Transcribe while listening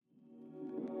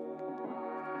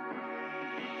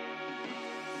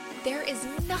There is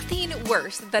nothing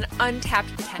worse than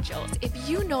untapped potentials. If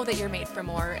you know that you're made for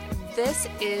more, this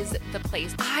is the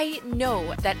place. I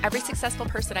know that every successful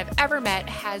person I've ever met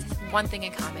has one thing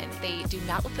in common. They do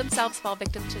not let themselves fall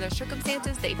victim to their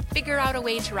circumstances. They figure out a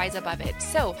way to rise above it.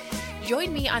 So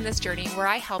join me on this journey where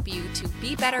I help you to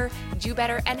be better, do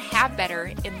better, and have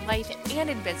better in life and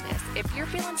in business. If you're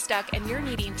feeling stuck and you're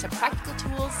needing some practical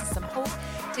tools, some hope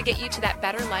to get you to that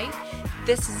better life,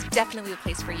 this is definitely the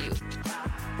place for you.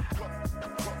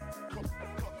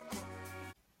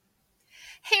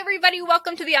 Hey everybody,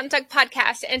 welcome to the Unstuck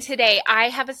Podcast. And today I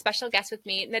have a special guest with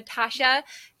me, Natasha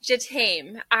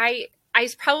Jatame. I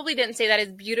probably didn't say that as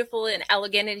beautiful and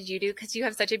elegant as you do because you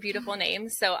have such a beautiful name.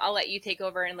 So I'll let you take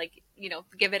over and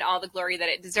give it all the glory that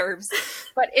it deserves.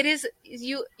 But it is,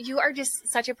 you are just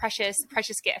such a precious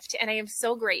gift. And I am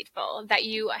so grateful that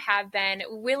you have been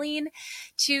willing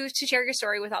to share your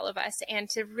story with all of us and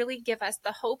to really give us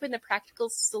the hope and the practical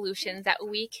solutions that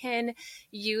we can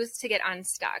use to get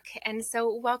unstuck. And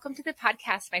so welcome to the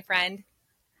podcast, my friend.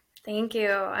 Thank you.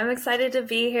 I'm excited to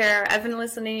be here. I've been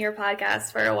listening to your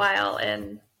podcast for a while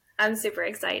and I'm super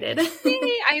excited.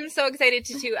 I am so excited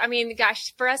too. I mean,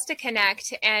 gosh, for us to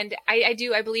connect, and I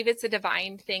believe it's a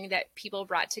divine thing that people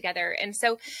brought together. And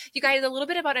so you guys, a little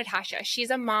bit about Natasha.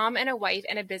 She's a mom and a wife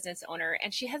and a business owner,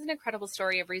 and she has an incredible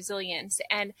story of resilience.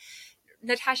 And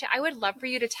Natasha, I would love for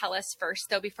you to tell us first,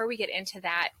 though, before we get into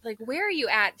that, like, where are you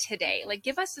at today? Like,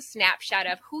 give us a snapshot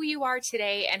of who you are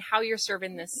today and how you're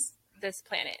serving this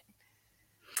planet.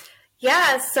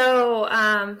 Yeah, so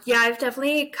I've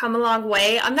definitely come a long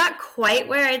way. I'm not quite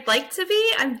where I'd like to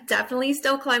be. I'm definitely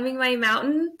still climbing my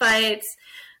mountain, but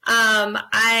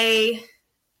I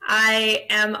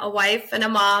am a wife and a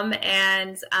mom,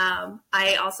 and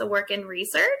I also work in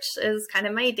research is kind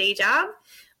of my day job.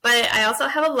 But I also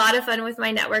have a lot of fun with my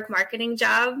network marketing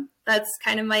job. That's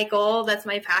kind of my goal. That's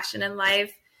my passion in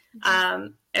life.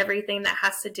 Everything that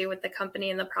has to do with the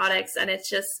company and the products, and it's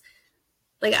just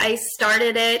like I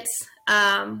started it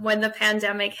when the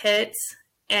pandemic hit,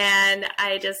 and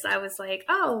I was like,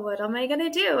 oh, what am I going to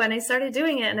do? And I started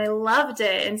doing it and I loved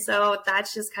it. And so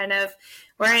that's just kind of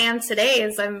where I am today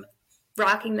is I'm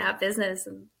rocking that business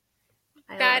and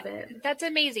I love it. That's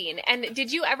amazing. And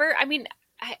did you ever,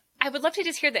 I would love to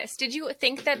just hear this. Did you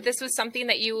think that this was something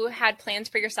that you had plans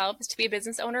for yourself to be a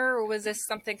business owner, or was this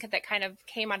something that kind of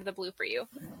came out of the blue for you?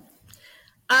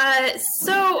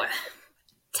 So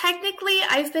technically,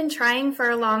 I've been trying for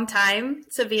a long time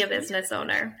to be a business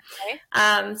owner.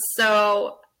 Okay.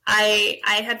 So I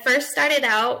had first started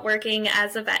out working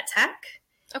as a vet tech.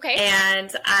 Okay.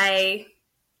 And I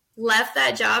left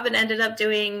that job and ended up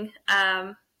doing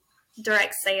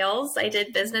direct sales. I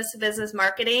did business-to-business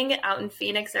marketing out in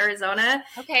Phoenix, Arizona.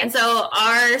 Okay. And so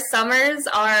our summers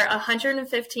are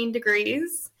 115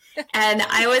 degrees. And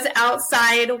I was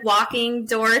outside walking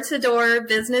door to door,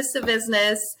 business to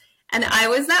business. And I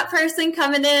was that person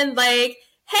coming in like,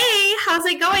 hey, how's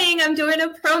it going? I'm doing a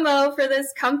promo for this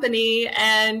company.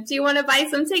 And do you want to buy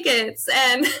some tickets?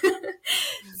 And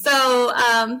so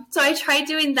I tried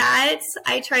doing that.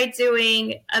 I tried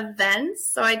doing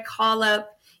events. So I'd call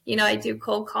up, I do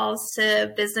cold calls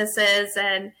to businesses,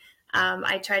 and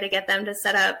I try to get them to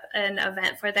set up an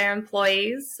event for their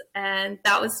employees. And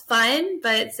that was fun,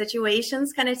 but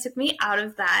situations kind of took me out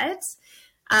of that.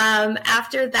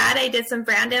 After that, I did some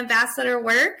brand ambassador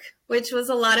work, which was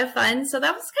a lot of fun. So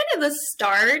that was kind of the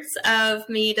start of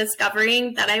me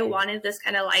discovering that I wanted this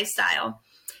kind of lifestyle.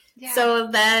 Yeah. So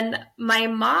then my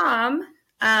mom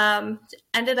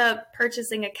ended up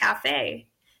purchasing a cafe,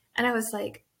 and I was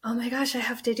like, oh my gosh, I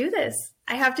have to do this.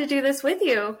 I have to do this with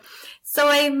you. So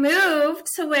I moved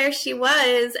to where she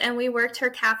was, and we worked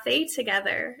her cafe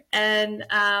together. And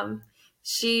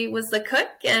she was the cook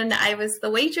and I was the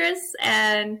waitress,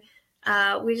 and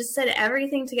we just did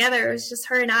everything together. It was just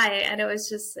her and I, and it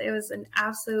was an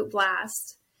absolute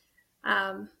blast.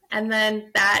 And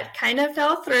then that kind of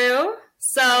fell through.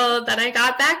 So then I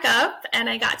got back up and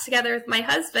I got together with my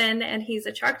husband, and he's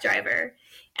a truck driver,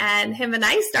 and him and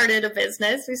I started a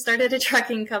business. We started a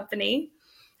trucking company,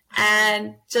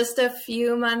 and just a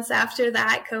few months after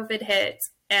that, COVID hit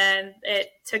and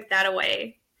it took that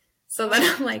away. So then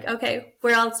I'm like, okay,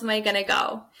 where else am I going to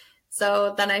go?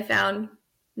 So then I found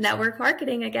network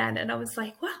marketing again. And I was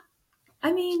like, well,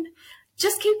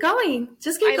 just keep going.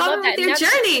 Just keep going with your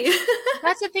journey.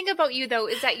 That's the thing about you, though,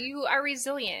 is that you are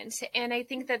resilient. And I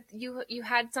think that you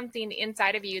had something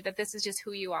inside of you that this is just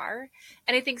who you are.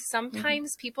 And I think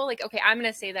sometimes people I'm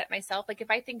going to say that myself. Like,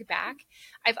 if I think back,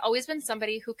 I've always been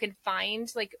somebody who can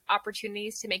find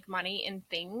opportunities to make money in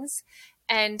things.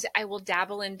 And I will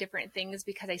dabble in different things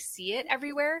because I see it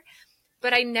everywhere.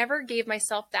 but I never gave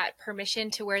myself that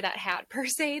permission to wear that hat per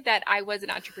se, that I was an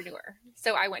entrepreneur.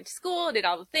 So I went to school, did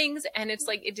all the things, and it's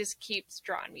like, it just keeps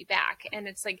drawing me back. And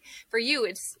it's like, for you,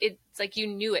 it's like, you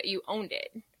knew it, you owned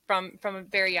it from a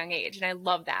very young age. And I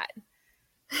love that.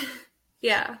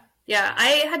 Yeah. Yeah.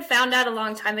 I had found out a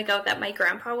long time ago that my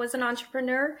grandpa was an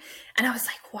entrepreneur, and I was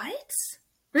like, what?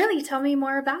 Really? Tell me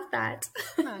more about that.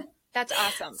 Huh. That's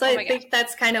awesome. So I think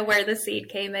that's kind of where the seed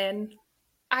came in.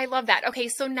 I love that. Okay,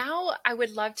 so now I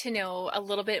would love to know a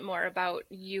little bit more about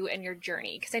you and your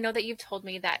journey, because I know that you've told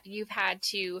me that you've had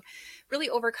to really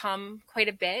overcome quite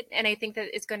a bit, and I think that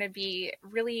it's going to be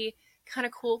really kind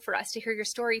of cool for us to hear your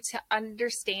story to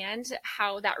understand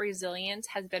how that resilience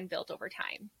has been built over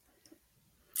time.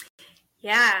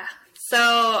 Yeah.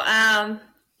 So,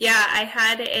 yeah, I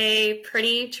had a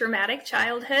pretty traumatic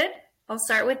childhood. I'll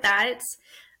start with that.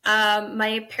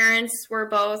 My parents were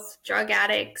both drug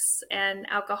addicts and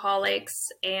alcoholics,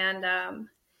 and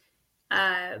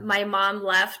my mom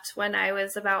left when I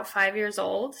was about 5 years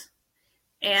old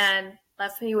and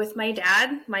left me with my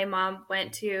dad. My mom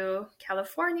went to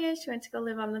California. She went to go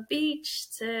live on the beach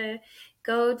to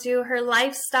go do her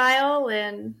lifestyle,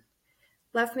 and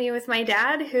left me with my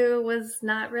dad, who was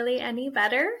not really any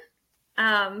better.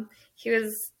 I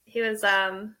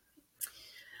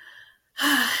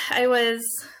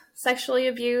was sexually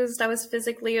abused. I was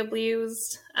physically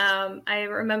abused. I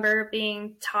remember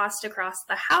being tossed across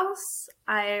the house.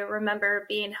 I remember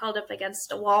being held up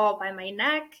against a wall by my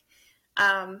neck.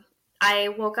 I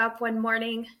woke up one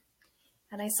morning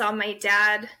and I saw my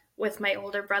dad with my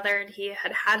older brother, and he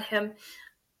had him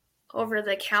over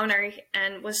the counter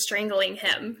and was strangling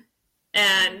him.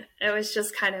 And it was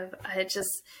just kind of,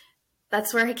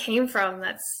 that's where it came from.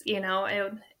 That's,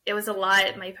 it was a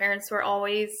lot. My parents were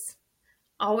always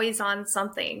on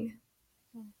something.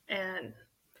 And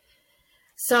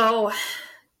so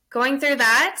going through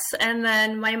that, and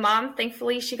then my mom,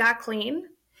 thankfully, she got clean.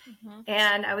 Mm-hmm.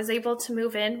 And I was able to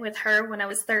move in with her when I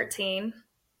was 13.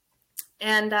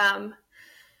 And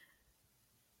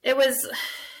it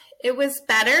was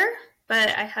better, but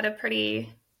I had a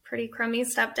pretty crummy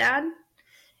stepdad,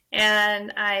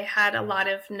 and I had a lot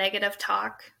of negative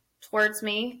talk towards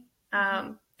me.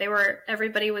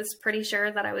 Everybody was pretty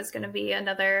sure that I was going to be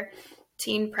another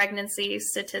teen pregnancy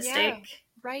statistic. Yeah,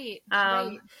 right.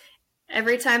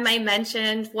 Every time I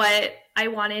mentioned what I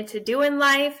wanted to do in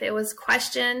life, it was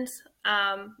questioned.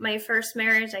 My first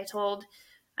marriage, I told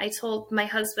my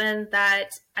husband that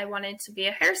I wanted to be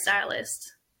a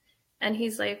hairstylist. And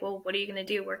he's like, well, what are you going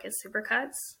to do? Work at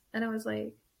Supercuts? And I was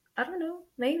like, I don't know,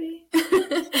 maybe.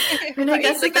 And I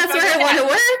guess like, that's where I want to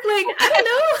work. Like, I don't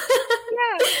know.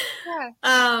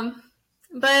 Yeah.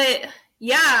 But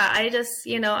yeah, I just,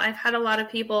 I've had a lot of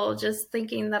people just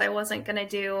thinking that I wasn't going to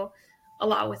do a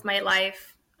lot with my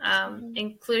life,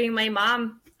 including my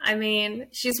mom. I mean,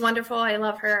 she's wonderful. I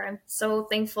love her. I'm so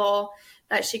thankful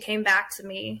that she came back to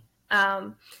me.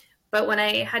 But when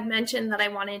I had mentioned that I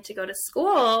wanted to go to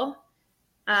school,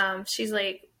 she's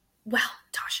like, well,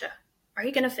 Tasha, are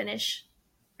you going to finish?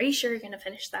 Are you sure you're going to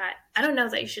finish that? I don't know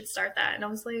that you should start that. And I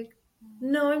was like,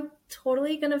 no, I'm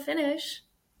totally going to finish.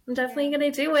 I'm definitely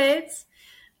going to do it.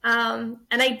 And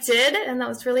I did, and that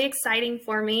was really exciting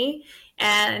for me.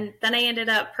 And then I ended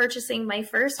up purchasing my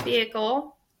first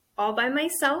vehicle all by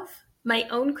myself, my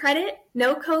own credit,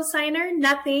 no cosigner,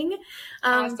 nothing.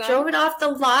 Awesome. Drove it off the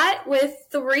lot with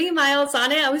 3 miles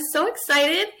on it. I was so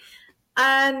excited.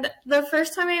 And the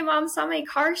first time my mom saw my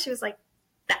car, she was like,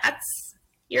 that's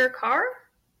your car?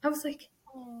 I was like,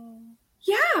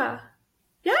 yeah.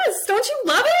 Yes. Don't you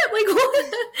love it? Like, what?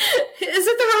 Is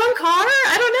it the wrong car?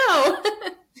 I don't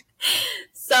know.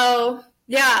 So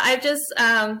yeah, I've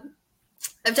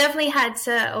definitely had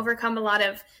to overcome a lot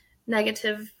of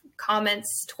negative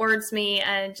comments towards me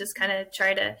and just kind of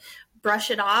try to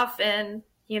brush it off. And,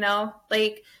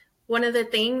 like, one of the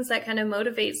things that kind of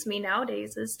motivates me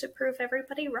nowadays is to prove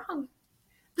everybody wrong.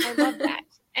 I love that.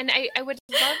 And I would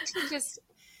love to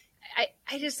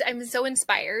I'm so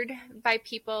inspired by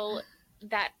people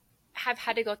that have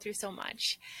had to go through so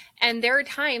much. And there are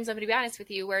times, I'm going to be honest with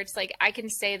you, where it's like, I can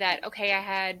say that, okay, I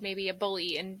had maybe a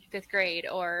bully in 5th grade,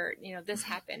 or, this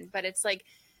happened, but it's like,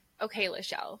 okay,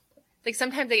 Lachelle, like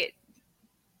sometimes I get,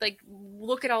 like,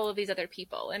 look at all of these other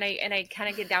people, and I kind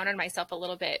of get down on myself a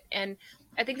little bit. And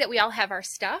I think that we all have our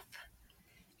stuff,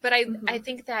 but I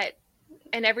think that,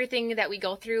 and everything that we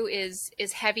go through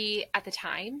is heavy at the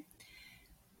time.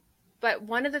 But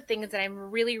one of the things that I'm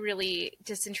really, really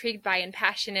just intrigued by and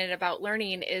passionate about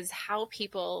learning is how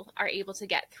people are able to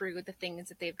get through the things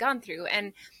that they've gone through.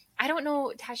 And I don't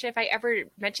know, Tasha, if I ever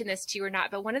mentioned this to you or not,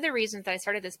 but one of the reasons that I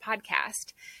started this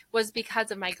podcast was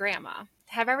because of my grandma.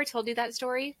 Have I ever told you that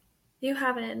story? You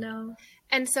haven't, no.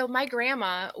 And so my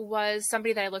grandma was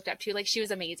somebody that I looked up to. Like, she was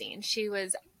amazing. She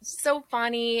was so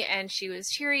funny, and she was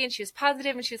cheery, and she was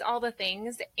positive, and she was all the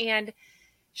things. And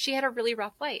she had a really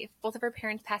rough life. Both of her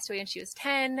parents passed away when she was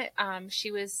 10. She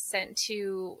was sent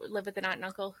to live with an aunt and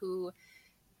uncle who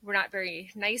were not very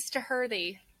nice to her.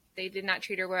 They did not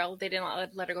treat her well. They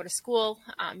didn't let her go to school,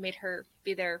 made her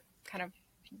be their kind of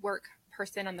work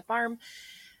person on the farm.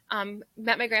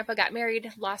 Met my grandpa, got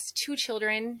married, lost 2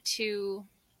 children to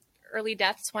early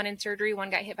deaths, one in surgery, one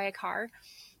got hit by a car.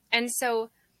 And so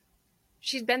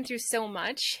she's been through so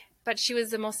much, but she was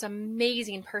the most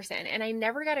amazing person. And I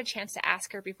never got a chance to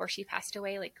ask her before she passed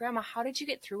away, like, Grandma, how did you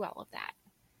get through all of that?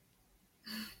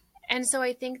 And so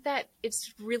I think that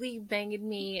it's really made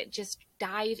me just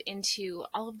dive into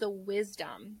all of the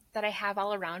wisdom that I have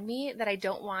all around me that I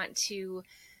don't want to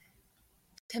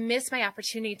miss my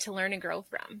opportunity to learn and grow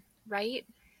from, right?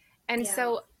 And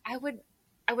so I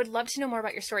would love to know more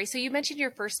about your story. So you mentioned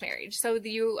your first marriage. So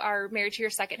you are married to your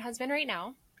second husband right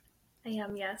now? I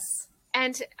am, yes.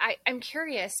 And I'm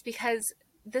curious because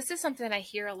this is something that I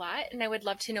hear a lot, and I would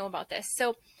love to know about this.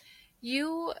 So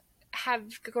you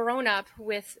have grown up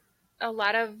with a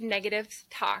lot of negative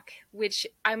talk, which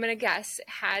I'm going to guess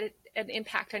had an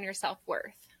impact on your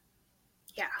self-worth.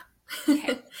 Yeah.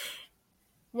 Okay.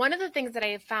 One of the things that I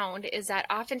have found is that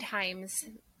oftentimes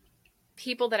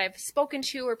people that I've spoken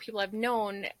to or people I've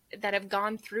known that have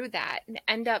gone through that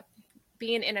end up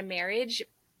being in a marriage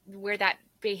where that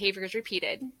behavior is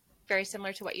repeated, very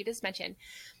similar to what you just mentioned.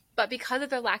 But because of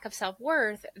their lack of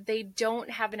self-worth, they don't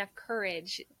have enough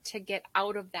courage to get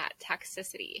out of that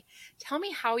toxicity. Tell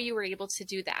me how you were able to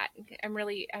do that. I'm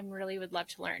really would love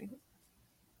to learn.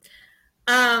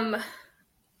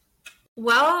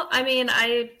 Well, I mean,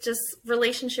 I just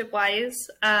relationship wise,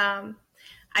 I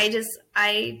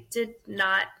did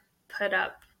not put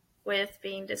up with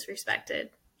being disrespected.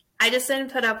 I just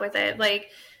didn't put up with it.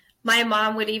 Like, my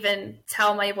mom would even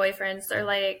tell my boyfriends,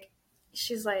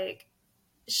 she's like,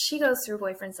 she goes through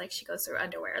boyfriends like she goes through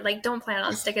underwear. Like, don't plan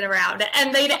on sticking around.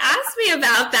 And they'd ask me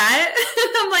about that.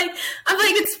 I'm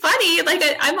like, it's funny. Like,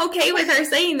 I'm okay with her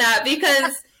saying that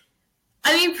because,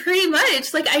 I mean, pretty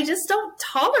much, like, I just don't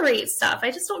tolerate stuff.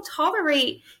 I just don't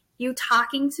tolerate you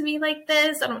talking to me like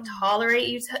this. I don't tolerate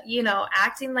you,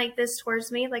 acting like this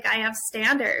towards me. Like, I have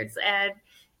standards, and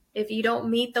if you don't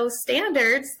meet those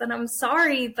standards, then I'm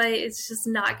sorry, but it's just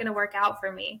not going to work out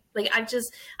for me. Like,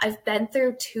 I've been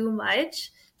through too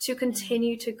much to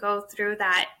continue to go through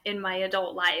that in my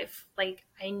adult life. Like,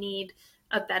 I need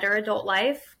a better adult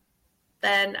life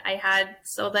than I had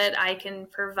so that I can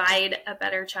provide a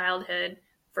better childhood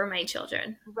for my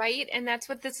children. Right. And that's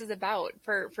what this is about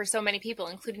for so many people,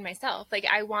 including myself. Like,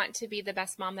 I want to be the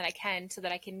best mom that I can so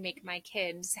that I can make my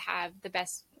kids have the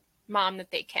best mom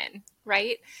that they can.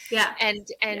 Right. Yeah. And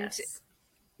yes.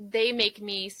 They make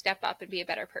me step up and be a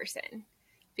better person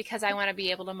because I want to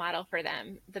be able to model for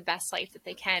them the best life that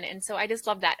they can. And so I just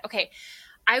love that. Okay.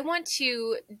 I want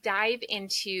to dive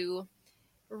into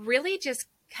really just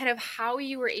kind of how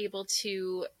you were able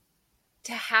to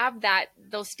have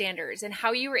those standards and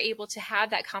how you were able to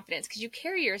have that confidence, because you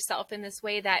carry yourself in this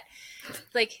way that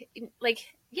like,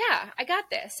 yeah, I got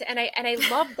this. And I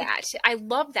love that. I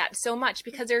love that so much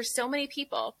because there's so many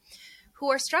people who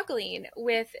are struggling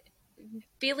with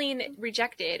feeling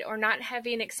rejected or not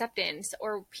having acceptance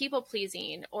or people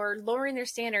pleasing or lowering their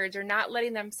standards or not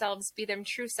letting themselves be their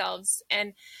true selves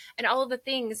and all of the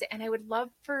things. And I would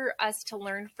love for us to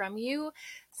learn from you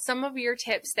some of your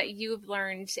tips that you've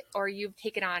learned or you've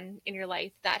taken on in your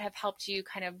life that have helped you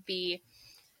kind of be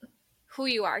who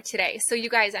you are today. So you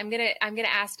guys, I'm going to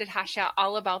ask Natasha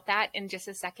all about that in just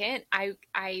a second. I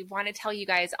want to tell you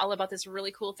guys all about this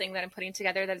really cool thing that I'm putting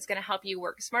together that is going to help you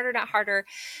work smarter, not harder,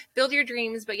 build your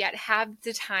dreams, but yet have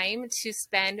the time to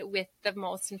spend with the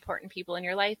most important people in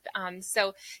your life.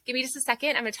 So give me just a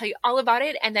second. I'm going to tell you all about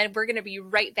it. And then we're going to be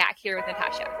right back here with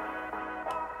Natasha.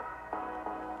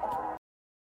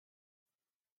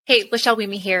 Hey, Lachelle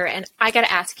Weemy here, and I got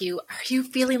to ask you, are you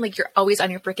feeling like you're always on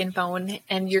your freaking phone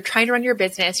and you're trying to run your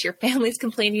business, your family's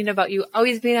complaining about you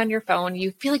always being on your phone,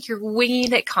 you feel like you're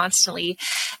winging it constantly,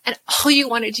 and all you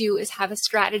want to do is have a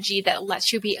strategy that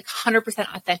lets you be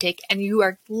 100% authentic and you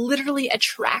are literally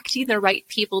attracting the right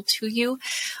people to you?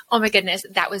 Oh my goodness,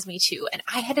 that was me too. And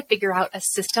I had to figure out a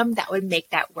system that would make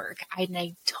that work. And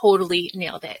I totally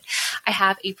nailed it. I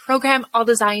have a program all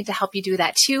designed to help you do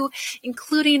that too,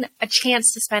 including a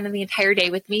chance to spend spending the entire day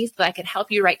with me so I can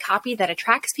help you write copy that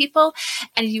attracts people,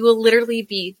 and you will literally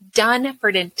be done for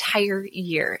an entire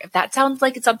year. If that sounds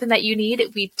like it's something that you need,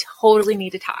 we totally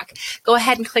need to talk. Go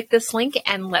ahead and click this link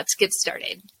and let's get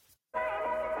started.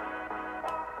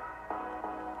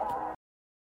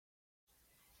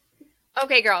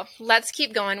 Okay, girl, let's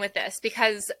keep going with this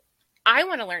because I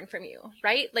want to learn from you,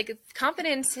 right? Like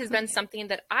confidence has been something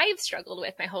that I've struggled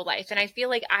with my whole life. And I feel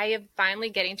like I am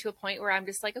finally getting to a point where I'm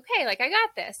just like, okay, like I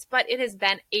got this, but it has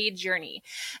been a journey.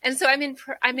 And so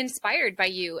I'm inspired by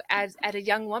you as a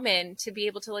young woman to be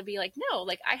able to be like, no,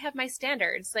 like I have my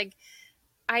standards. Like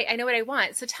I know what I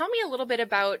want. So tell me a little bit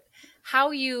about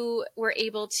how you were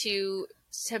able to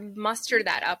muster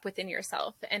that up within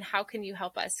yourself, and how can you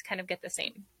help us kind of get the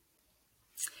same?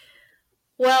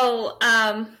 Well,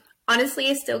 honestly,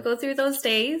 I still go through those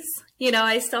days. You know,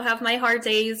 I still have my hard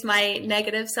days, my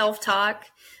negative self-talk.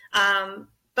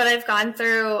 But I've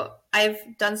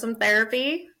done some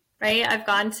therapy, right? I've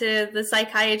gone to the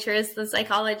psychiatrist, the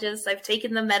psychologist, I've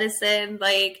taken the medicine,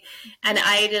 and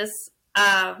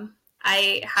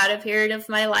I had a period of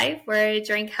my life where I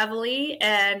drank heavily,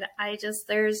 and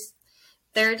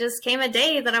there just came a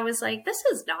day that I was like, this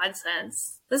is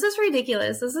nonsense. This is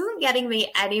ridiculous. This isn't getting me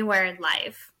anywhere in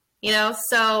life, you know?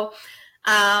 So,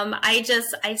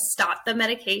 I stopped the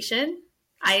medication.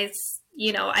 I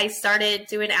started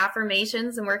doing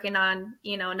affirmations and working on,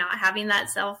 not having that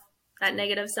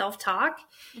negative self-talk.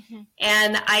 Mm-hmm.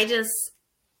 And I feel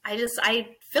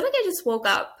like I just woke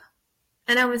up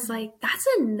and I was like, that's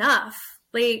enough.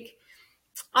 Like,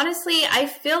 honestly, I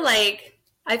feel like,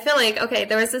 okay,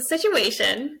 there was a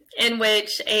situation in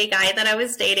which a guy that I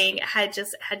was dating had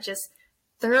just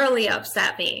thoroughly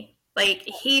upset me. Like,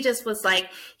 he was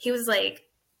like,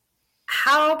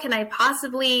 how can I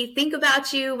possibly think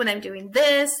about you when I'm doing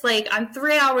this? Like, I'm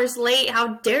 3 hours late.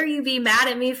 How dare you be mad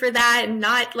at me for that and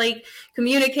not like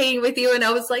communicating with you? And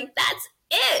I was like, that's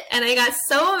it. And I got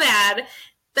so mad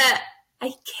that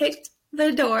I kicked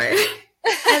the door and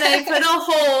I put a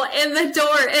hole in the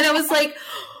door, and I was like,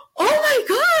 oh my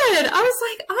God. I was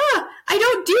like, I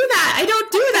don't do that. I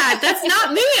don't do that. That's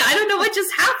not me. I don't know what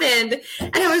just happened.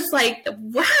 And I was like,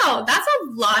 wow, that's a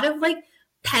lot of like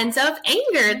pent up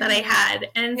anger that I had.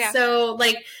 And so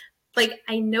like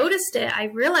I noticed it. I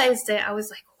realized it. I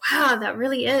was like, wow, that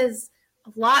really is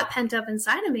a lot pent up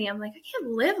inside of me. I'm like, I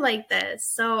can't live like this.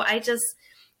 So I just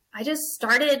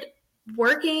started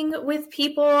working with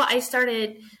people. I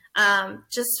started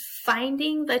just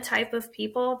finding the type of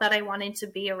people that I wanted to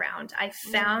be around. I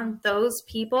found those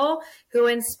people who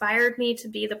inspired me to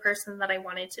be the person that I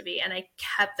wanted to be, and I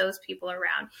kept those people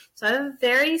around. So I have a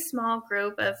very small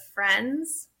group of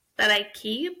friends that I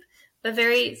keep, but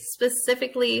very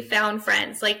specifically found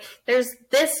friends. Like, there's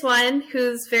this one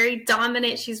who's very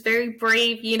dominant. She's very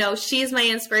brave. You know, she's my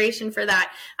inspiration for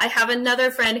that. I have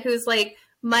another friend who's like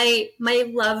my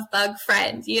love bug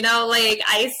friend, you know, like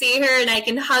I see her and I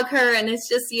can hug her and it's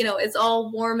just, you know, it's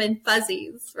all warm and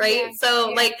fuzzies, right?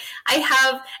 Like I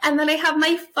have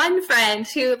my fun friend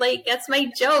who like gets my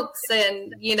jokes,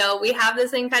 and, you know, we have the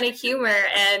same kind of humor,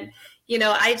 and, you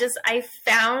know, I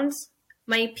found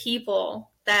my people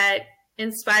that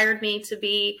inspired me to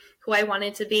be who I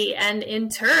wanted to be, and in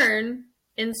turn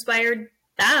inspired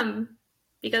them,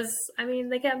 because I mean,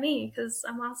 they get me because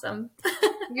I'm awesome.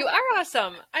 You are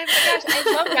awesome. Oh my gosh,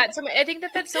 I love that. So I think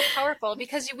that that's so powerful,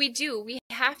 because we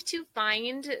have to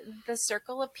find the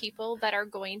circle of people that are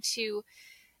going to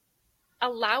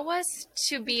allow us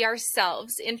to be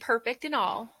ourselves, imperfect and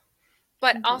all,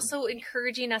 but also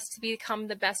encouraging us to become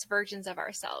the best versions of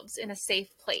ourselves in a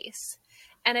safe place.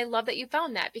 And I love that you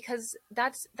found that, because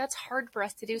that's hard for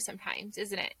us to do sometimes,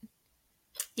 isn't it?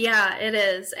 Yeah, it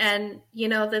is. And, you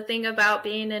know, the thing about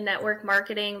being in network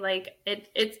marketing, like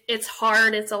it's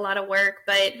hard. It's a lot of work,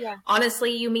 but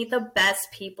honestly, you meet the best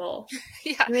people.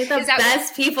 You meet the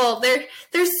best people.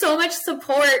 There's so much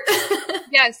support.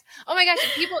 Yes. Oh my gosh.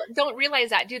 People don't realize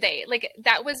that, do they? Like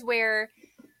that was where,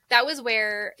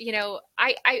 you know,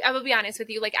 I will be honest with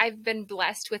you. Like, I've been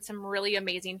blessed with some really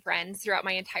amazing friends throughout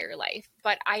my entire life,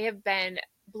 but I have been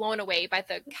blown away by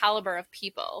the caliber of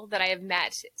people that I have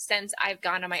met since I've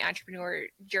gone on my entrepreneur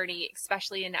journey,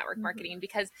 especially in network marketing,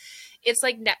 because it's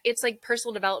like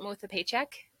personal development with a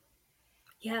paycheck.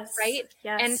 Yes. Right.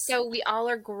 Yes. And so we all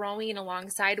are growing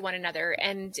alongside one another,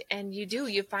 and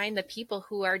you find the people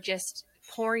who are just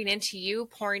pouring into you,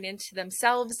 pouring into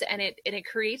themselves, and it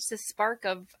creates this spark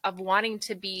of wanting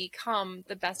to become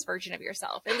the best version of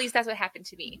yourself. At least that's what happened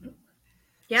to me.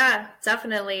 Yeah,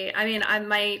 definitely. I mean,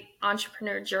 my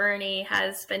entrepreneur journey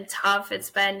has been tough. It's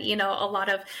been, a lot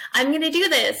of, I'm going to do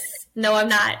this. No, I'm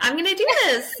not. I'm going to do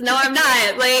this. No, I'm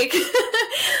not. Like,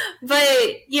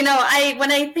 but,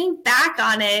 when I think back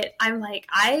on it, I'm like,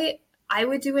 I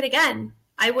would do it again.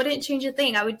 I wouldn't change a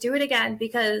thing. I would do it again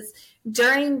because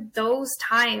during those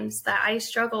times that I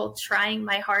struggled trying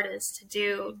my hardest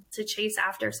to chase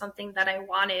after something that I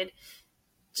wanted,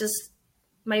 just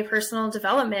my personal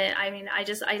development. I mean, I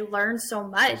learned so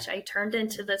much. I turned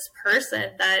into this person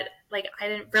that like I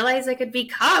didn't realize I could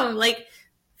become. Like,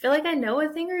 I feel like I know a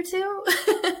thing or two.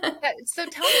 So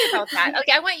tell me about that. Like,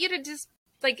 I want you to just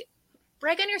like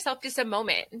brag on yourself just a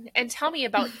moment and tell me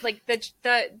about like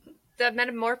the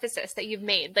metamorphosis that you've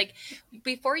made. Like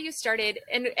before you started,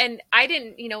 and I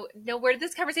didn't, know where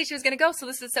this conversation was going to go. So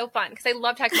this is so fun because I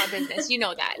love talking about business. You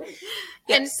know that.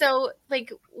 Yes. And so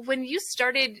like when you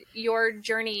started your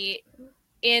journey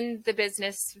in the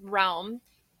business realm,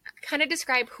 kind of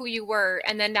describe who you were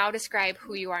and then now describe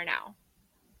who you are now.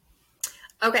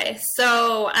 Okay.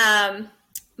 So,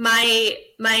 my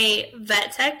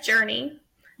vet tech journey,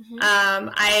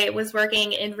 I was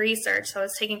working in research. So I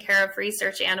was taking care of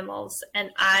research animals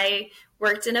and I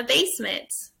worked in a basement.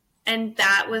 And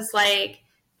that's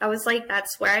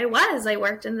where I was. I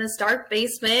worked in this dark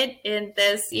basement in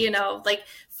this, like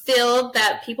field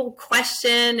that people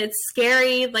question. It's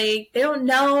scary. Like they don't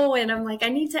know. And I'm like, I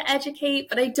need to educate,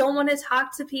 but I don't want to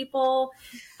talk to people.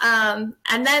 And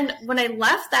then when I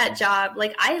left that job,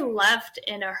 like I left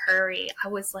in a hurry. I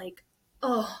was like,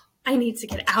 oh, I need to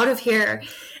get out of here.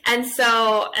 And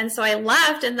so I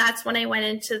left, and that's when I went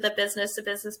into the business to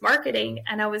business marketing.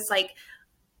 And I was like,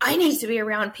 I need to be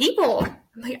around people.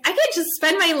 I'm like, I could just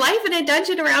spend my life in a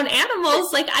dungeon around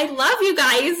animals. Like, I love you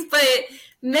guys, but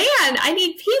man, I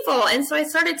need people. And so I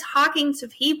started talking to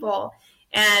people,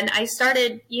 and I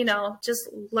started, just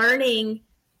learning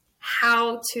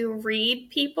how to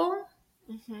read people.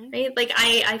 Right? Like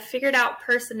I figured out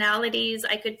personalities.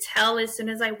 I could tell as soon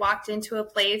as I walked into a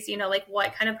place, like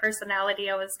what kind of personality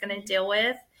I was going to deal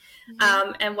with,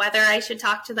 and whether I should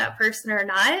talk to that person or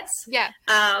not. Yeah.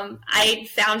 I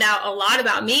found out a lot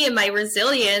about me and my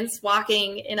resilience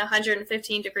walking in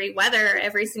 115-degree weather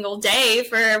every single day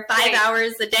for 5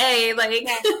 hours a day. Like,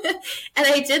 and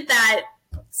I did that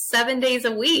 7 days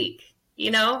a week,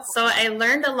 so I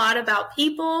learned a lot about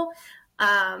people.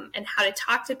 And how to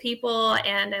talk to people.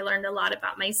 And I learned a lot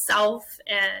about myself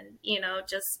and,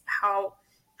 just how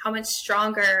much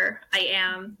stronger I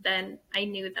am than I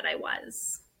knew that I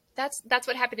was. That's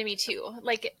what happened to me too.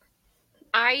 Like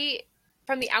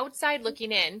from the outside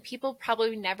looking in, people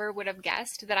probably never would have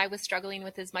guessed that I was struggling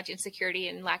with as much insecurity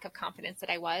and lack of confidence that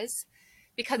I was,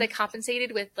 because I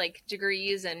compensated with like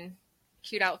degrees and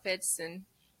cute outfits and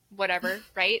whatever.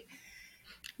 Right.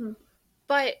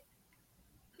 But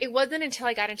it wasn't until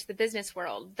I got into the business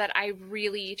world that I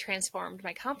really transformed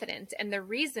my confidence. And the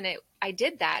reason I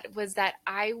did that was that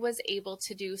I was able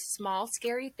to do small,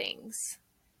 scary things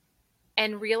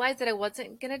and realize that I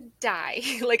wasn't going to die.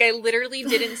 Like I literally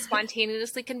didn't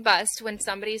spontaneously combust when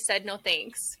somebody said no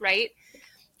thanks. Right.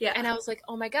 Yeah. And I was like,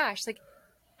 oh my gosh, like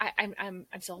I'm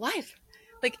still alive.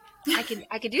 Like I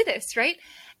can do this. Right.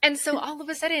 And so all of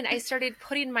a sudden I started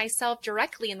putting myself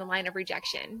directly in the line of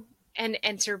rejection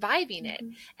and surviving it.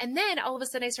 And then all of a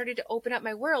sudden I started to open up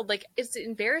my world. Like it's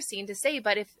embarrassing to say,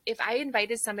 but if I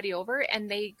invited somebody over and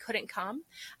they couldn't come,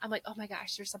 I'm like, oh my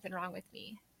gosh, there's something wrong with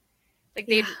me. Like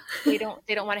they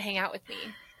don't want to hang out with me.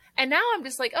 And now I'm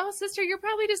just like, oh sister, you're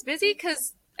probably just busy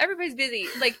because everybody's busy.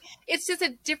 Like it's just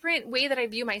a different way that I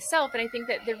view myself. And I think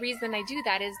that the reason I do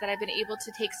that is that I've been able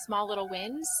to take small little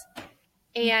wins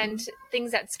and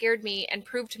things that scared me and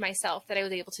prove to myself that I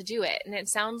was able to do it. And it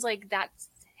sounds like that's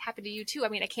happened to you too. I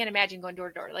mean, I can't imagine going door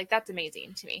to door. Like that's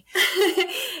amazing to me.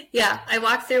 Yeah. I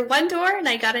walked through one door and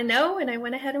I got a no, and I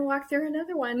went ahead and walked through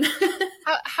another one.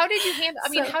 How did you handle,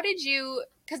 how did you,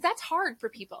 cause that's hard for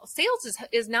people. Sales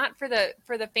is not for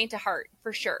the faint of heart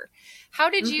for sure. How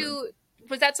did you,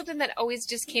 was that something that always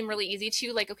just came really easy to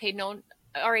you? Like, okay, no,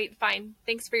 all right, fine.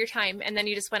 Thanks for your time. And then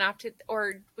you just went off to,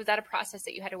 or was that a process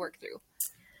that you had to work through?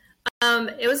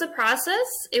 It was a process.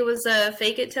 It was a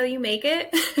fake it till you make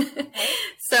it.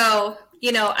 So,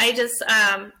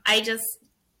 I just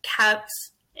kept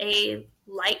a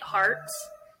light heart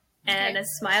and a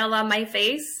smile on my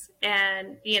face.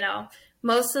 And,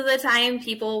 most of the time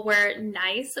people were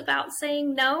nice about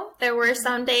saying no. There were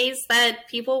some days that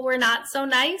people were not so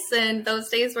nice, and those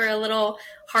days were a little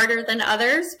harder than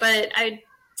others, but I'd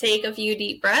take a few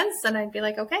deep breaths and I'd be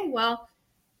like, okay, well,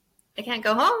 I can't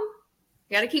go home.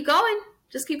 I got to keep going.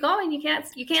 just keep going. You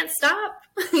can't stop.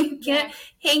 You can't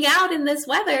hang out in this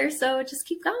weather. So just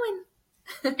keep going.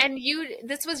 And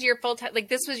this was your full time, like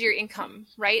this was your income,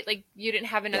 right? Like you didn't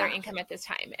have another Yeah. income at this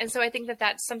time. And so I think that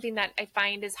that's something that I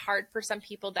find is hard for some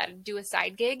people that do a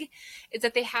side gig, is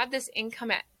that they have this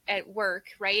income at work,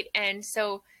 right? And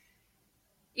so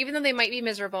even though they might be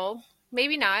miserable,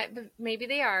 maybe not, but maybe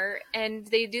they are, and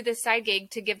they do this side gig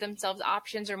to give themselves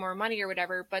options or more money or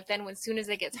whatever. But then as soon as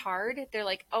it gets hard, they're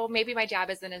like, oh, maybe my job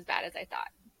isn't as bad as I thought.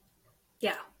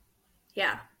 Yeah.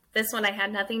 Yeah. This one I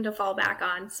had nothing to fall back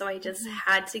on. So I just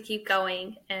had to keep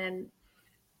going. And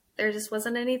there just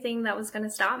wasn't anything that was going to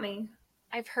stop me.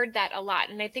 I've heard that a lot.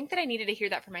 And I think that I needed to hear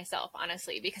that for myself,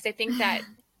 honestly, because I think that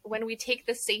when we take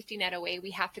the safety net away,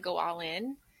 we have to go all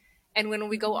in. And when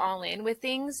we go all in with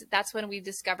things, that's when we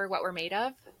discover what we're made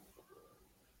of.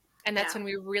 And that's when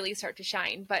we really start to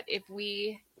shine. But if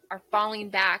we are falling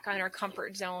back on our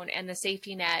comfort zone and the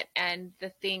safety net and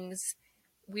the things,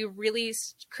 we really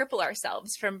cripple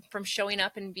ourselves from showing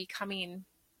up and becoming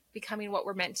what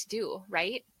we're meant to do,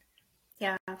 right?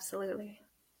 Yeah, absolutely.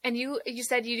 And you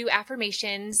said you do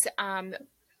affirmations.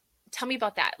 Tell me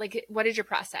about that. Like, what is your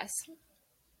process?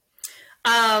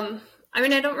 I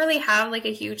mean, I don't really have like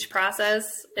a huge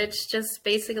process. It's just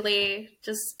basically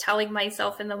just telling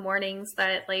myself in the mornings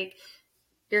that like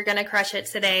you're going to crush it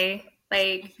today.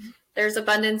 Like there's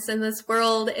abundance in this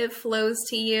world. It flows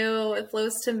to you. It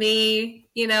flows to me,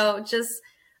 just,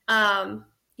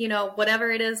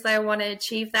 whatever it is that I want to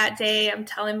achieve that day, I'm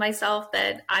telling myself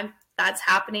that that's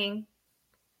happening.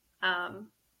 I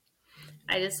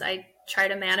try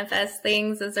to manifest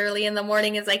things as early in the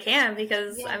morning as I can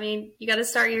because, I mean, you got to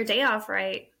start your day off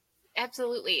right.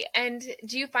 Absolutely. And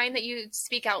do you find that you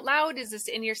speak out loud? Is this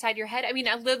in your side of your head? I mean,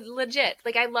 legit,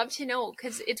 like I love to know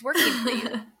because it's working for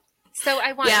you. So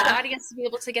I want the audience to be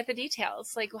able to get the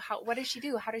details. Like, what does she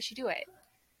do? How does she do it?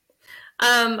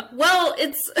 Well,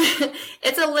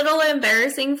 it's a little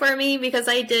embarrassing for me because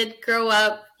I did grow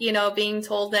up, being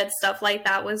told that stuff like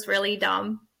that was really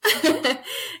dumb.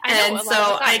 And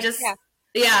so I just,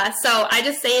 so I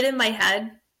just say it in my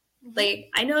head. Like,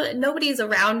 I know nobody's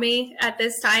around me at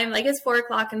this time. Like, it's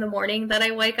 4:00 in the morning that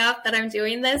I wake up that I'm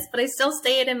doing this, but I still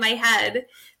say it in my head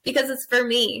because it's for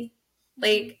me.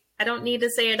 Like, I don't need to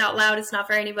say it out loud. It's not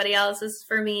for anybody else. It's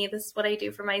for me. This is what I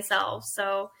do for myself.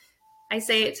 So I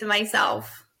say it to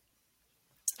myself.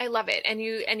 I love it. And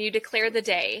you declare the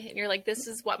day and you're like, this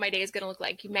is what my day is going to look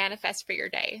like. You manifest for your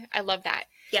day. I love that.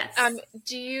 Yes.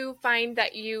 Do you find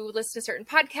that you listen to certain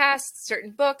podcasts,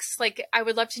 certain books? Like, I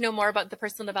would love to know more about the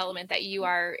personal development that you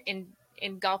are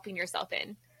engulfing yourself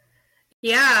in.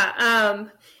 Yeah.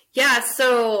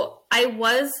 So I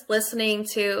was listening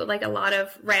to like a lot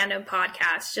of random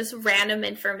podcasts, just random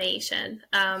information.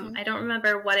 I don't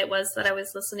remember what it was that I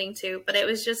was listening to, but it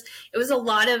was a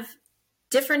lot of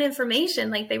different information.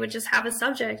 Like they would just have a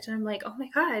subject and I'm like, oh my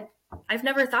God, I've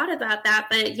never thought about that,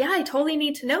 but yeah, I totally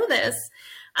need to know this.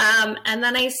 And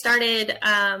then I started,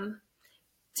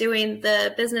 doing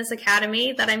the business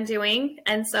academy that I'm doing.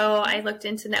 And so I looked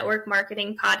into network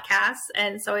marketing podcasts.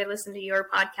 And so I listened to your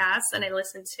podcast and I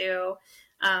listened to,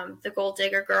 the Gold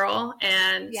Digger Girl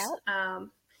and,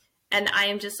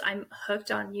 I'm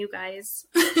hooked on you guys.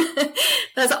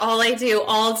 That's all I do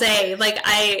all day. Like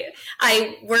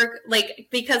I work like,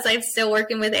 because I'm still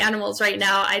working with animals right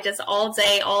now. I just all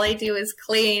day, all I do is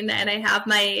clean and I have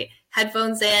my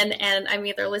headphones in and I'm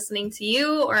either listening to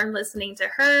you or I'm listening to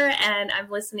her and I'm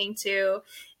listening to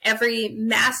every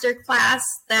master class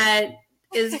that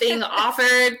is being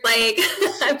offered. Like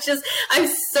I'm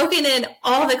soaking in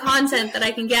all the content that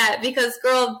I can get because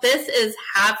girl, this is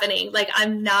happening. Like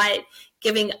I'm not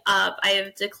giving up. I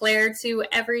have declared to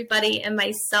everybody and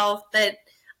myself that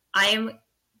I am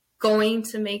going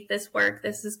to make this work.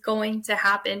 This is going to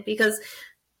happen because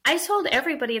I told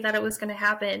everybody that it was going to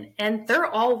happen and they're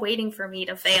all waiting for me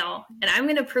to fail and I'm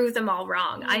going to prove them all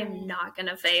wrong. I am not going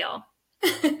to fail.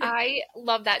 I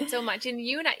love that so much. And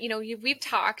you and I, we've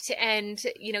talked and,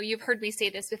 you've heard me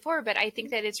say this before, but I think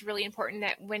that it's really important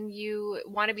that when you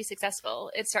want to be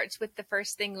successful, it starts with the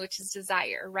first thing, which is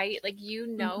desire, right? Like,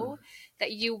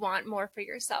 that you want more for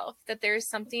yourself, that there's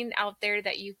something out there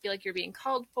that you feel like you're being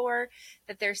called for,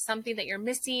 that there's something that you're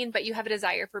missing, but you have a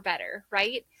desire for better,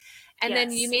 right? And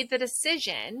then you made the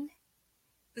decision.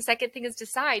 The second thing is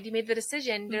decide. You made the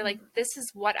decision. They're like, this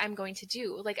is what I'm going to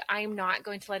do. Like, I'm not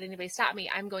going to let anybody stop me.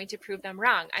 I'm going to prove them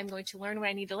wrong. I'm going to learn what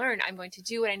I need to learn. I'm going to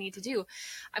do what I need to do.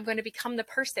 I'm going to become the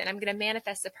person. I'm going to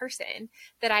manifest the person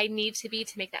that I need to be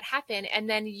to make that happen. And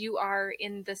then you are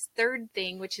in this third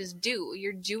thing, which is do.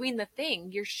 You're doing the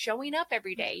thing. You're showing up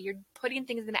every day. You're putting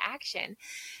things into action.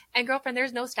 And girlfriend,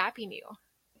 there's no stopping you.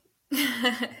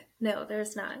 No,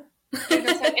 there's not.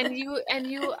 And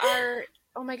you are,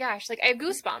 oh my gosh, like I have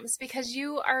goosebumps because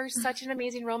you are such an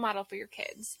amazing role model for your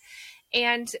kids.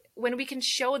 And when we can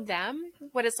show them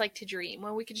what it's like to dream,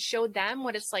 when we can show them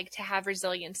what it's like to have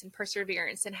resilience and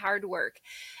perseverance and hard work,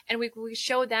 and we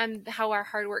show them how our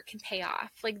hard work can pay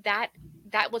off, like that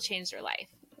will change their life.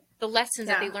 The lessons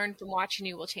that they Yeah. learn from watching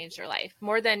you will change their life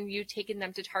more than you taking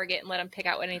them to Target and let them pick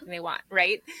out anything they want,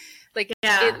 right? Like it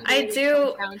Yeah,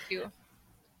 literally comes down to.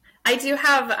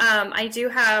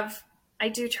 I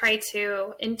do try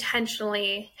to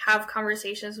intentionally have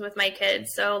conversations with my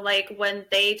kids. So, like, when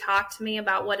they talk to me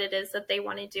about what it is that they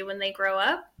want to do when they grow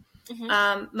up,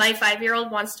 my 5-year-old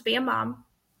wants to be a mom.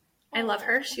 I love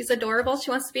her. She's adorable.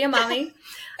 She wants to be a mommy.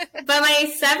 But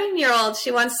my 7-year-old, she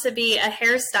wants to be a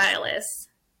hairstylist.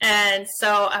 And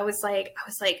so I was like,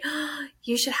 oh,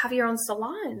 you should have your own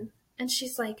salon. And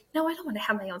she's like, no, I don't want to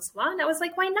have my own salon. I was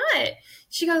like, why not?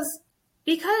 She goes,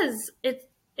 because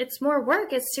it's more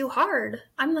work. It's too hard.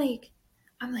 I'm like,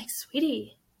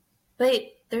 sweetie, but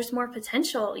there's more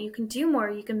potential. You can do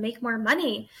more. You can make more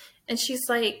money. And she's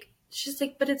like,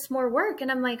 but it's more work.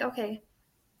 And I'm like, okay,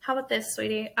 how about this,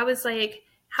 sweetie? I was like,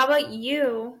 how about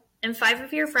you and 5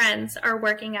 of your friends are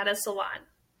working at a salon?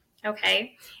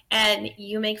 Okay. And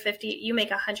you make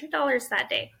 $100 that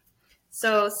day.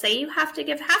 So say you have to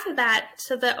give half of that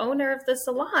to the owner of the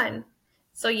salon.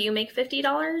 So you make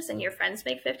 $50 and your friends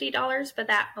make $50, but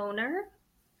that owner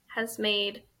has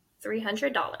made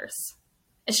 $300.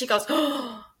 And she goes,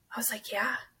 oh, I was like,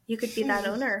 yeah, you could be that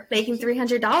owner making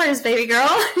 $300, baby girl.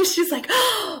 And she's like,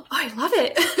 oh, I love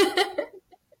it.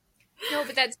 No,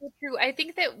 but that's so true. I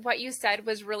think that what you said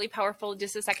was really powerful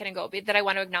just a second ago that I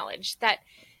want to acknowledge that,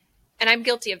 and I'm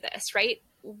guilty of this, right?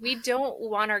 We don't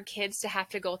want our kids to have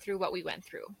to go through what we went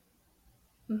through.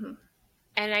 Mm-hmm.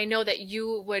 And I know that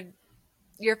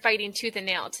you're fighting tooth and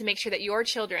nail to make sure that your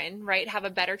children, right, have a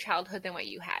better childhood than what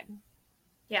you had.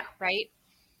 Yeah. Right?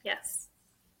 Yes.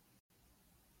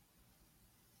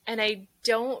 And I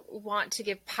don't want to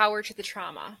give power to the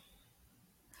trauma.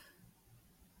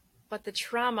 But the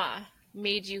trauma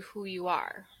made you who you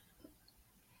are.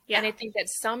 Yeah. And I think that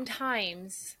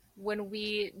sometimes when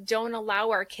we don't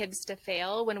allow our kids to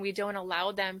fail, when we don't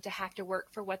allow them to have to work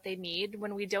for what they need,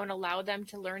 when we don't allow them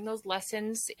to learn those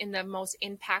lessons in the most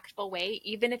impactful way,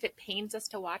 even if it pains us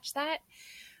to watch that,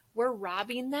 we're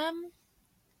robbing them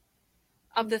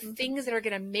of the things that are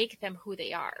going to make them who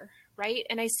they are, right?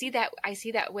 And I see that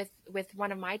with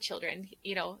one of my children.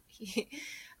 You know,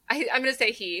 I'm going to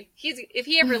say if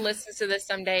he ever listens to this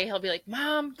someday, he'll be like,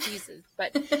 Mom, Jesus.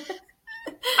 But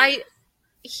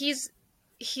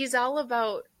he's all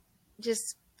about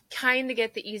just trying to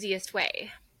get the easiest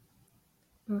way.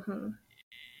 Mm-hmm.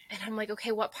 And I'm like,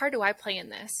 okay, what part do I play in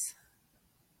this?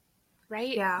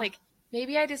 Right? Yeah. Like,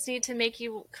 maybe I just need to make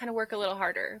you kind of work a little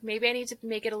harder. Maybe I need to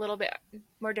make it a little bit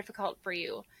more difficult for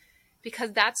you.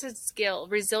 Because that's a skill.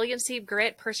 Resiliency,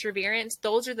 grit, perseverance,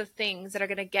 those are the things that are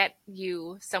going to get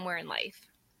you somewhere in life.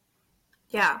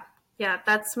 Yeah. Yeah.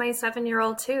 That's my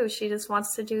 7-year-old too. She just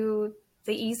wants to do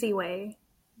the easy way.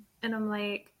 And I'm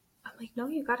like, no,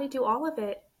 you got to do all of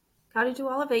it. Got to do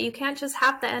all of it. You can't just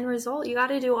have the end result. You got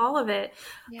to do all of it.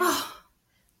 Yeah. Oh,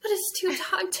 but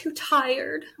I'm too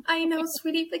tired. I know,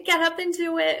 sweetie, but get up and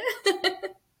do it.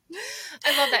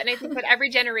 I love that. And I think that every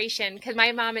generation, because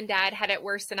my mom and dad had it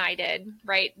worse than I did,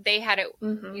 right? They had it,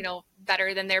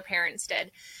 better than their parents did.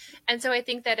 And so I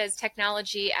think that as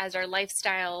technology, as our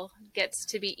lifestyle gets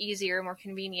to be easier, more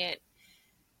convenient,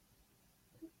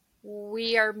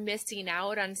 we are missing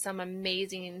out on some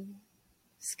amazing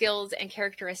skills and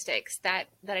characteristics that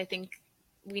I think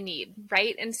we need,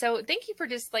 right? And so thank you for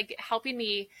just like helping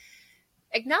me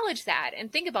acknowledge that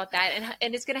and think about that,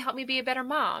 and it's going to help me be a better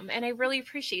mom. And I really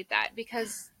appreciate that,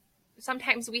 because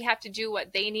sometimes we have to do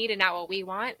what they need and not what we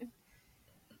want,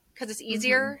 because it's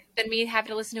easier than me having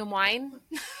to listen to them whine.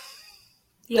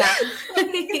 Yeah.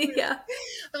 Yeah.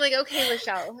 I'm like, okay,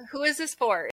 Michelle, who is this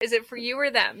for? Is it for you or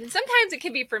them? And sometimes it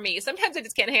can be for me. Sometimes I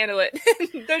just can't handle it.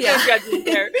 There's no judgment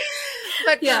there.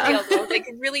 But for real, though, like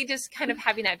really just kind of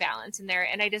having that balance in there.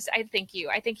 And I thank you.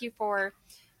 I thank you for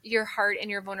your heart and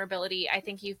your vulnerability. I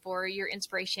thank you for your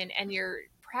inspiration and your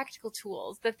practical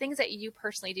tools, the things that you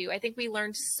personally do. I think we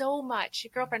learned so much,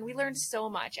 girlfriend, we learned so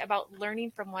much about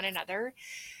learning from one another.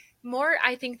 More,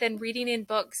 I think, than reading in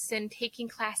books and taking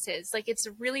classes. Like, it's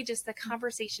really just the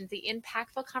conversations, the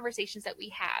impactful conversations that we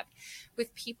have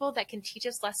with people that can teach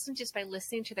us lessons just by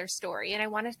listening to their story. And I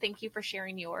want to thank you for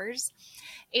sharing yours.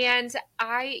 And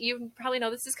you probably know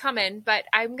this is coming, but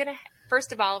I'm going to,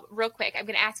 first of all, real quick, I'm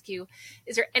going to ask you,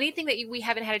 is there anything that we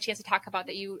haven't had a chance to talk about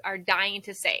that you are dying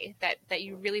to say that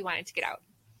you really wanted to get out?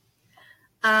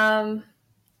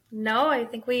 No, I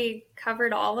think we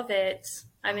covered all of it.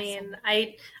 I mean,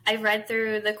 I read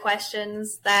through the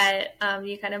questions that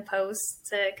you kind of post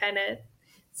to kind of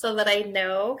so that I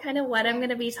know kind of what I'm going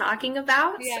to be talking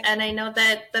about. Yeah. And I know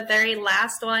that the very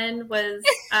last one was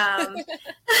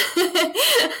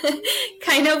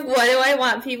kind of what do I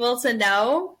want people to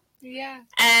know? Yeah.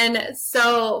 And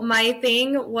so my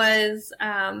thing was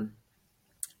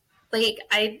like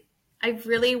I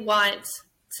really want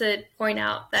to point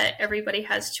out that everybody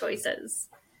has choices.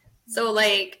 So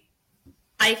like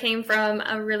I came from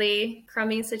a really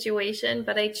crummy situation,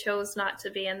 but I chose not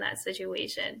to be in that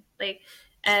situation. Like,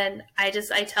 and I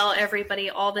tell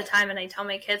everybody all the time, and I tell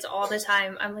my kids all the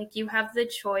time, I'm like, you have the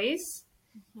choice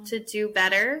to do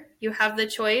better. You have the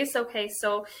choice. Okay,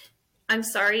 so I'm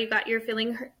sorry you got your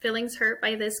feelings hurt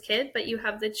by this kid, but you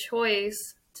have the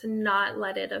choice to not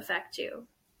let it affect you.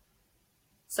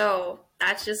 So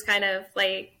that's just kind of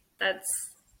like, that's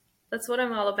what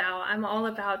I'm all about. I'm all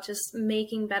about just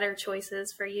making better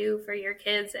choices for you, for your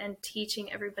kids, and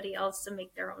teaching everybody else to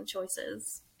make their own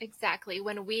choices. Exactly.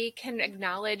 When we can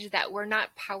acknowledge that we're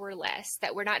not powerless,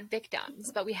 that we're not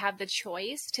victims, but we have the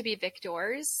choice to be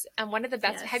victors. And one of the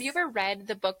best, Yes. Have you ever read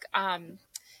the book,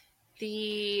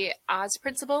 The Oz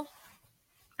Principle?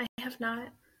 I have not.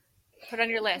 Put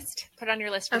on your list for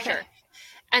Okay. sure.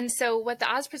 And so what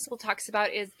the Oz Principle talks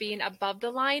about is being above the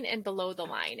line and below the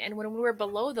line. And when we're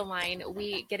below the line,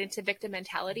 we get into victim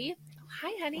mentality. Oh,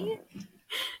 hi, honey.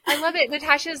 I love it.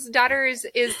 Natasha's daughter is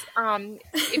if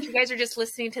you guys are just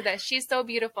listening to this, she's so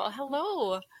beautiful.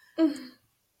 Hello.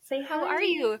 Say How hi. are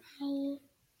you? Hi.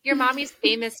 Your mommy's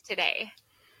famous today.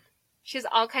 She has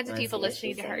all kinds of Wanna people see what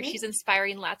listening she's to her. saying? She's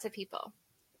inspiring lots of people.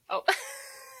 Oh.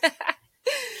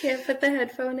 Can't put the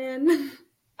headphone in.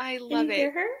 I Can love you it.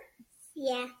 hear her?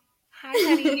 Yeah. Hi,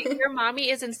 honey. Your mommy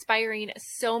is inspiring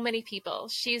so many people.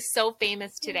 She's so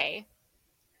famous today.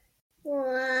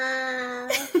 Wow.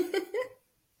 Is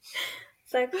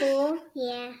that cool?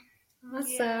 Yeah.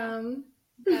 Awesome.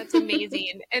 That's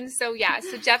amazing. And so, yeah,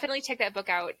 so definitely check that book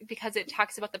out because it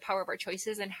talks about the power of our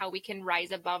choices and how we can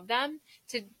rise above them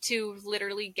to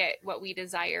literally get what we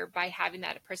desire by having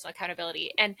that personal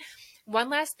accountability. And one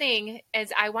last thing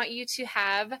is I want you to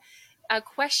have a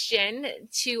question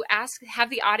to ask, have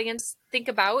the audience think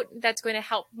about that's going to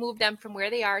help move them from where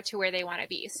they are to where they want to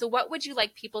be. So what would you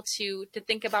like people to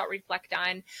think about, reflect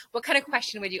on? What kind of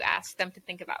question would you ask them to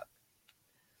think about?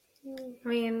 I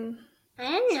mean, I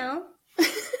don't know. I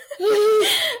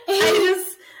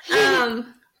just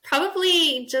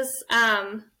probably just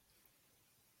I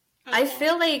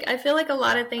feel like a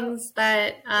lot of things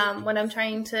that when I'm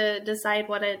trying to decide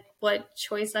what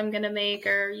choice I'm gonna make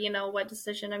or what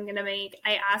decision I'm gonna make,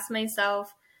 I ask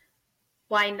myself,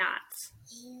 why not?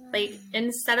 Like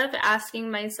instead of asking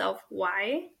myself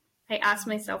why, I ask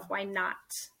myself why not?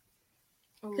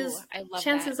 Because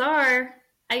chances are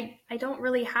I don't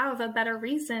really have a better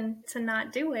reason to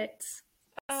not do it.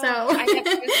 So I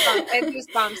have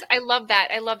goosebumps. I love that.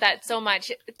 I love that so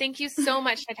much. Thank you so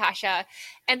much, Natasha.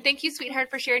 And thank you, sweetheart,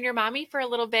 for sharing your mommy for a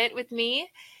little bit with me.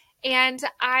 And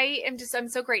I'm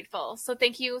so grateful. So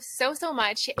thank you so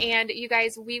much. And you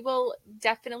guys, we will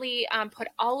definitely put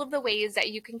all of the ways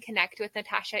that you can connect with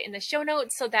Natasha in the show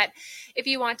notes so that if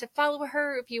you want to follow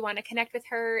her, if you want to connect with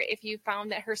her, if you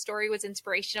found that her story was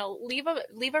inspirational, leave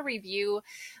a review,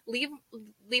 leave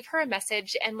her a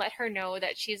message and let her know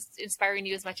that she's inspiring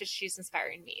you as much as she's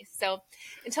inspiring me. So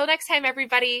until next time,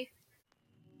 everybody.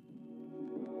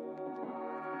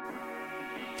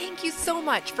 Thank you so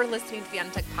much for listening to the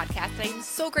Untucked Podcast. I'm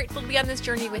so grateful to be on this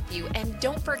journey with you. And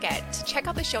don't forget to check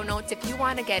out the show notes if you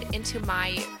want to get into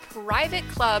my private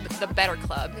club, the Better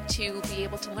Club, to be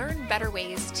able to learn better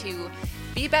ways to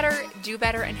be better, do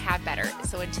better, and have better.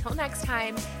 So until next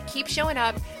time, keep showing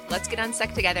up. Let's get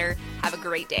unstuck together. Have a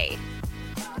great day.